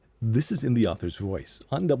This is In the Author's Voice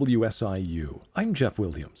on WSIU. I'm Jeff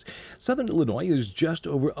Williams. Southern Illinois is just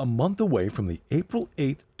over a month away from the April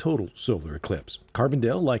 8th total solar eclipse.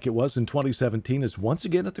 Carbondale, like it was in 2017, is once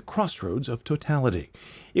again at the crossroads of totality.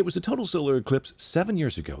 It was a total solar eclipse 7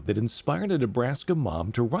 years ago that inspired a Nebraska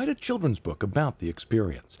mom to write a children's book about the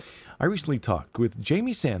experience. I recently talked with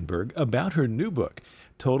Jamie Sandberg about her new book,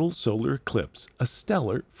 Total Solar Eclipse, A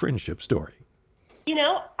Stellar Friendship Story.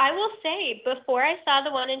 I will say before I saw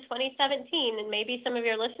the one in 2017, and maybe some of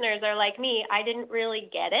your listeners are like me, I didn't really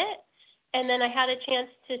get it. And then I had a chance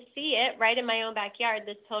to see it right in my own backyard,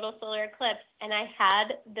 this total solar eclipse. And I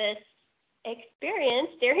had this experience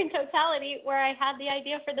during totality where I had the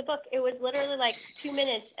idea for the book. It was literally like 2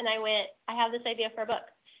 minutes, and I have this idea for a book.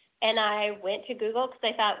 And I went to Google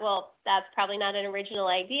because I thought, well, that's probably not an original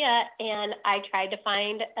idea. And I tried to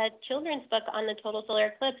find a children's book on the total solar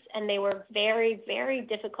eclipse, and they were very, very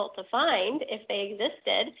difficult to find if they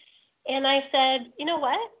existed. And I said, you know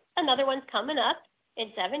what? Another one's coming up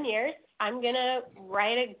in 7 years. I'm going to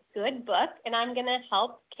write a good book, and I'm going to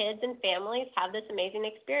help kids and families have this amazing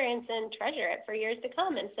experience and treasure it for years to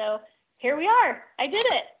come. And so here we are. I did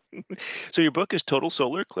it. So your book is Total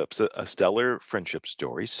Solar Eclipse, a stellar friendship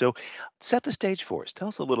story. So set the stage for us. Tell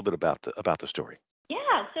us a little bit about the story.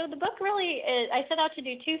 Yeah, so the book really is, I set out to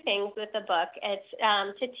do two things with the book.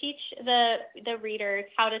 It's to teach the readers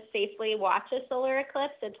how to safely watch a solar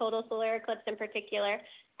eclipse, a total solar eclipse in particular,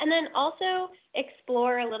 and then also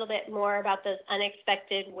explore a little bit more about those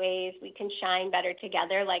unexpected ways we can shine better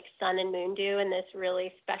together, like sun and moon do in this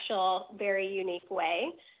really special, very unique way.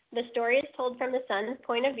 The story is told from the sun's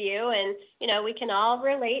point of view, and we can all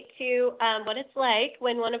relate to what it's like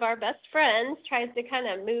when one of our best friends tries to kind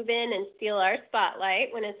of move in and steal our spotlight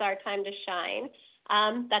when it's our time to shine.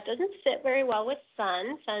 That doesn't sit very well with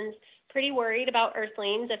sun. Sun's pretty worried about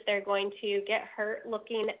earthlings if they're going to get hurt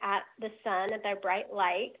looking at the sun, at their bright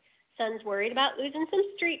light. Sun's worried about losing some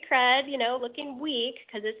street cred, looking weak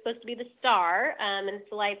because it's supposed to be the star, and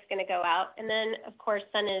the light's going to go out. And then, of course,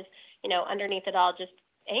 sun is, underneath it all, just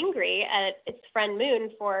angry at its friend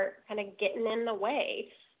Moon for kind of getting in the way.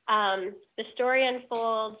 The story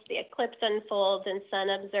unfolds, the eclipse unfolds, and Sun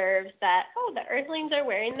observes that, the Earthlings are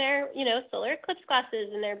wearing their, solar eclipse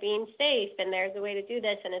glasses, and they're being safe, and there's a way to do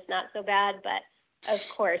this, and it's not so bad. But of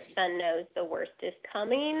course, Sun knows the worst is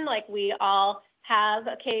coming. Like we all have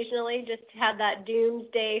occasionally just had that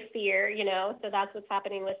doomsday fear, so that's what's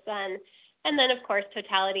happening with Sun. And then, of course,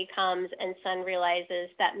 totality comes, and Sun realizes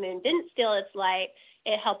that Moon didn't steal its light.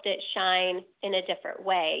 It helped it shine in a different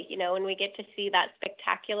way. When we get to see that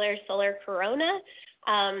spectacular solar corona,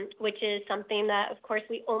 which is something that, of course,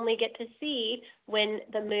 we only get to see when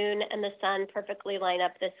the moon and the sun perfectly line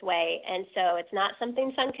up this way. And so it's not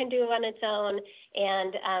something Sun can do on its own.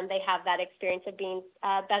 And they have that experience of being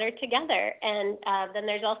better together. And then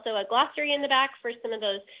there's also a glossary in the back for some of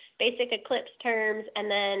those basic eclipse terms. And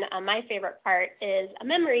then my favorite part is a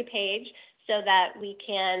memory page, so that we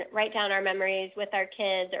can write down our memories with our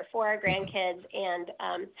kids or for our grandkids and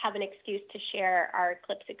have an excuse to share our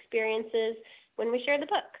eclipse experiences when we share the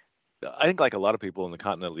book. I think, like a lot of people in the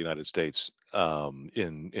continental United States,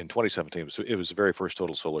 in 2017, it was the very first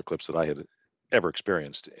total solar eclipse that I had ever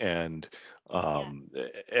experienced, and Yeah.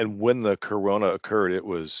 when the corona occurred, it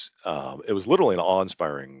was literally an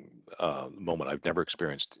awe-inspiring moment. I've never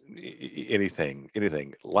experienced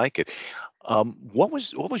anything like it. What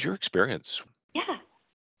was your experience? Yeah.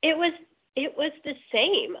 It was the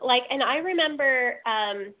same. Like, and I remember,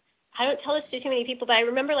 I don't tell this to too many people, but I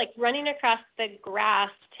remember like running across the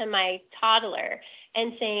grass to my toddler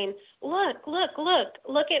and saying, look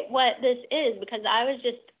at what this is, because I was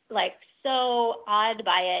just like so awed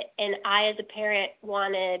by it. And I, as a parent,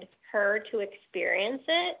 wanted her to experience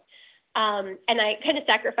it. And I kind of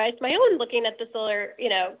sacrificed my own looking at the solar,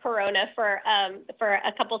 corona for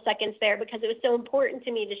a couple seconds there, because it was so important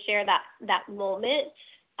to me to share that moment.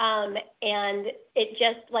 And it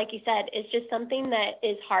just, like you said, it's just something that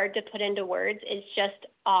is hard to put into words. It's just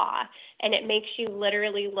awe, and it makes you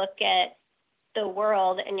literally look at the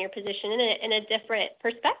world and your position in it in a different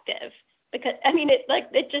perspective. Because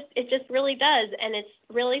it just really does, and it's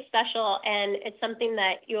really special, and it's something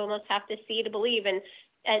that you almost have to see to believe. And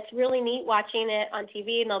it's really neat watching it on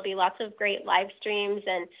TV, and there'll be lots of great live streams.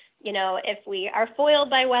 And, if we are foiled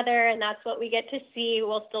by weather and that's what we get to see,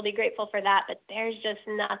 we'll still be grateful for that. But there's just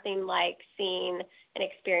nothing like seeing and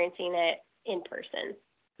experiencing it in person.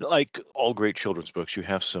 Like all great children's books, you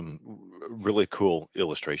have some really cool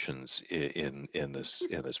illustrations in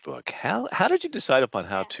this book. How did you decide upon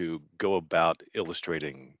how Yeah. to go about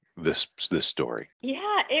illustrating this story?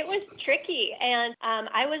 Yeah, it was tricky. And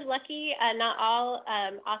I was lucky. Not all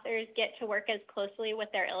authors get to work as closely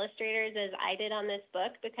with their illustrators as I did on this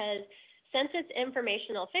book, because since it's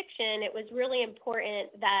informational fiction, it was really important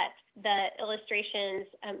that the illustrations,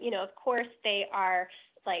 of course, they are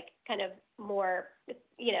like kind of more,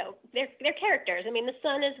 they're characters. I mean, the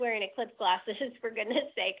sun is wearing eclipse glasses, for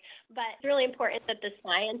goodness sake. But it's really important that the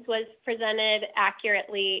science was presented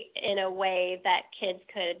accurately in a way that kids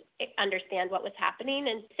could understand what was happening.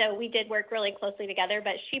 And so we did work really closely together,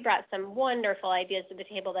 but she brought some wonderful ideas to the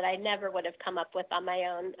table that I never would have come up with on my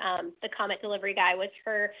own. The comet delivery guy was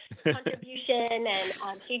her contribution,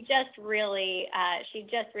 and she just really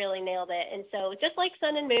nailed it. And so just like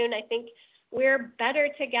Sun and Moon, I think we're better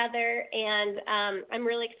together, and I'm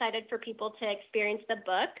really excited for people to experience the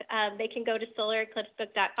book. They can go to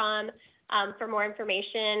solareclipsebook.com for more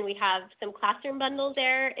information. We have some classroom bundles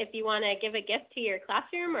there. If you want to give a gift to your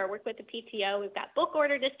classroom or work with the PTO, we've got book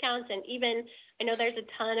order discounts, and even I know there's a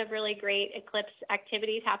ton of really great Eclipse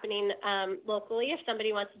activities happening locally. If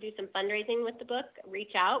somebody wants to do some fundraising with the book,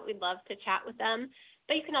 reach out. We'd love to chat with them.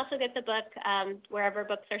 But you can also get the book wherever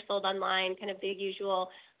books are sold online, kind of the usual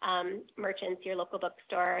merchants, your local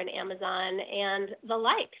bookstore and Amazon and the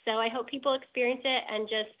like. So I hope people experience it, and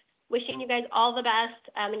just wishing you guys all the best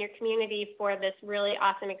in your community for this really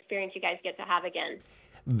awesome experience you guys get to have again.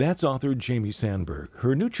 That's author Jamie Sandberg.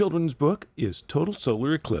 Her new children's book is Total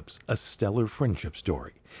Solar Eclipse, A Stellar Friendship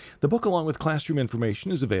Story. The book, along with classroom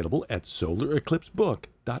information, is available at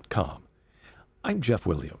solareclipsebook.com. I'm Jeff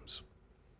Williams.